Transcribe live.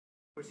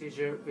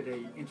Procedure with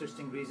an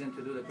interesting reason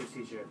to do the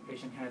procedure.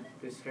 Patient had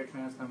this hair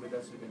transplant with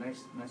us with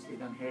a nicely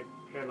done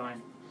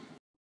hairline.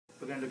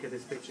 We're going to look at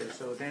this picture.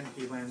 So then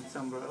he went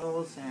somewhere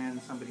else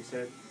and somebody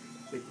said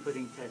with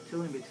putting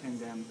tattoo in between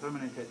them,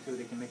 permanent tattoo,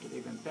 they can make it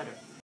even better.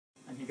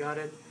 And he got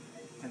it,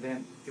 and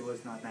then it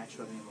was not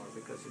natural anymore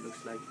because it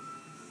looks like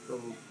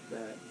little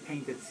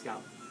painted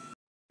scalp.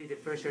 The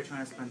first hair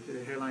transplant,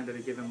 the hairline that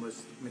we gave him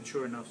was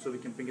mature enough so we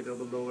can bring it a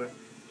little lower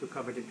to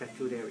cover the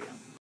tattooed area.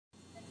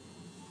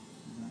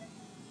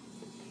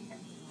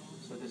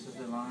 So this is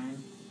the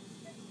line.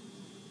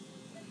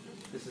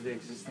 This is the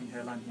existing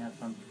hairline he had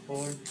from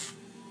before.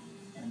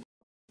 And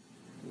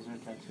these are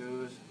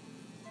tattoos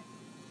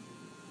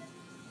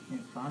in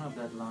front of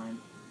that line.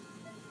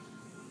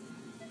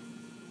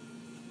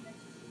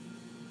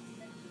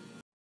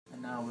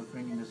 And now we're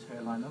bringing this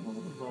hairline a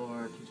little bit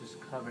lower to just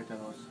cover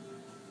those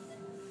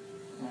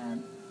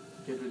and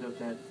get rid of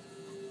that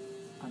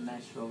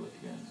unnatural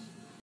appearance.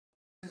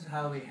 This is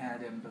how we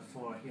had him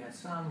before. He had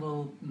some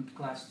little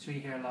class 3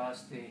 hair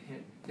loss.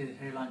 The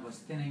hairline was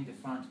thinning the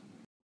front.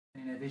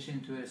 In addition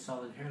to a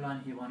solid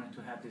hairline, he wanted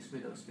to have this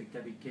widow's peak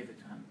that we gave it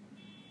to him.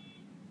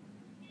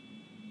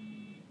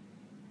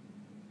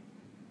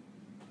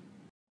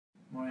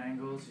 More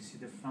angles, you see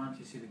the front,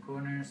 you see the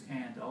corners,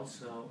 and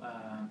also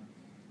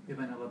we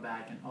went over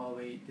back and all the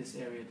way this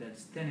area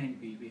that's thinning,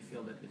 we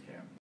filled it with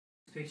hair.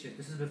 Picture,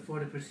 this is before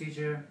the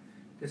procedure,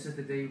 this is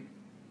the day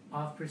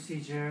of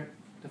procedure.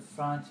 The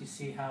front, you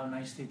see how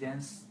nicely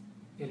dense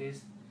it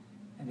is,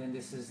 and then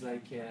this is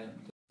like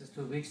this is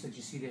 2 weeks that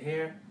you see the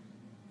hair,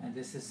 and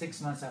this is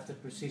 6 months after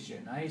procedure.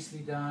 Nicely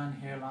done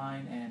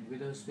hairline and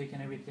widow's peak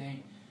and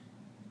everything.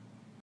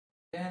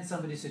 Then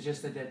somebody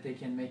suggested that they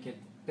can make it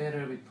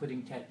better with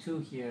putting tattoo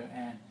here,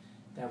 and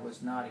that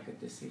was not a good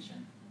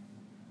decision.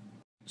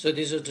 So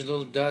these are the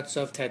little dots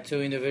of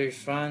tattoo in the very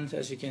front.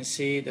 As you can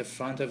see, the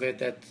front of it,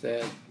 that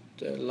the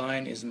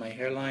line is my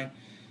hairline.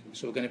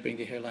 So we're going to bring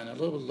the hairline a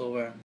little bit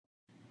lower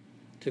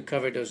to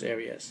cover those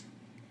areas.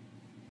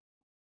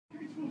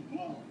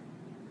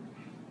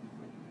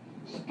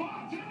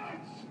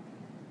 Spartans,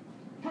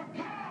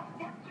 prepare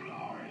for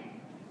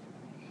glory!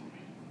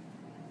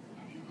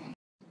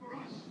 For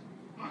us,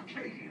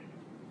 Arcadian,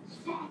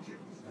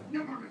 Spartans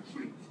never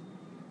retreat.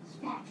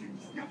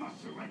 Spartans never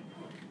surrender.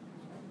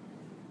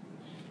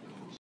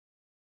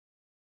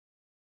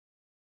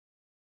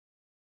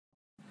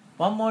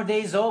 One more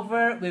day is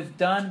over. We've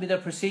done with the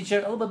procedure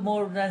a little bit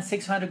more than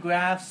 600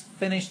 grafts.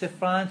 Finished the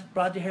front,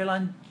 brought the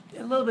hairline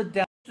a little bit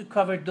down to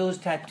cover those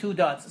tattoo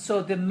dots.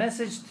 So the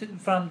message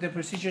from the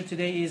procedure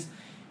today is,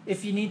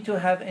 if you need to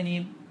have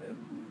any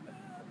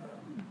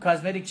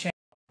cosmetic change,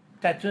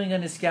 tattooing on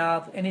the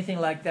scalp, anything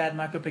like that,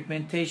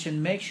 micropigmentation,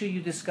 make sure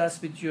you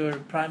discuss with your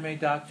primary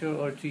doctor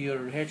or to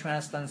your hair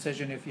transplant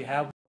surgeon if you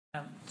have.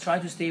 Try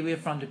to stay away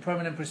from the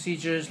permanent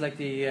procedures like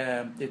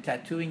the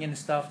tattooing and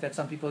stuff that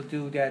some people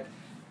do that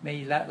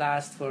may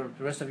last for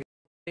the rest of your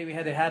life. We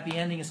had a happy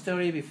ending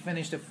story. We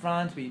finished the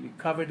front. We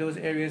covered those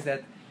areas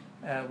that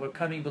were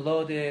coming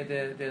below the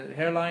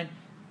hairline.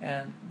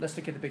 And let's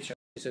look at the picture.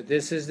 So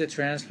this is the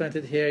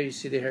transplanted hair. You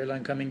see the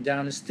hairline coming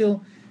down. It's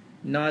still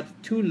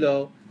not too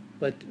low,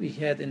 but we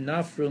had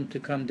enough room to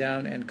come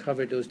down and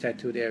cover those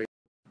tattooed areas.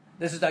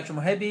 This is Dr.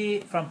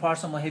 Mohebi from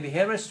Parsa Mohebi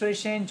Hair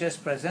Restoration.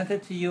 Just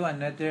presented to you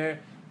another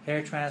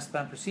hair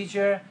transplant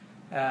procedure.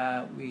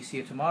 We see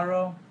you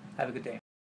tomorrow. Have a good day.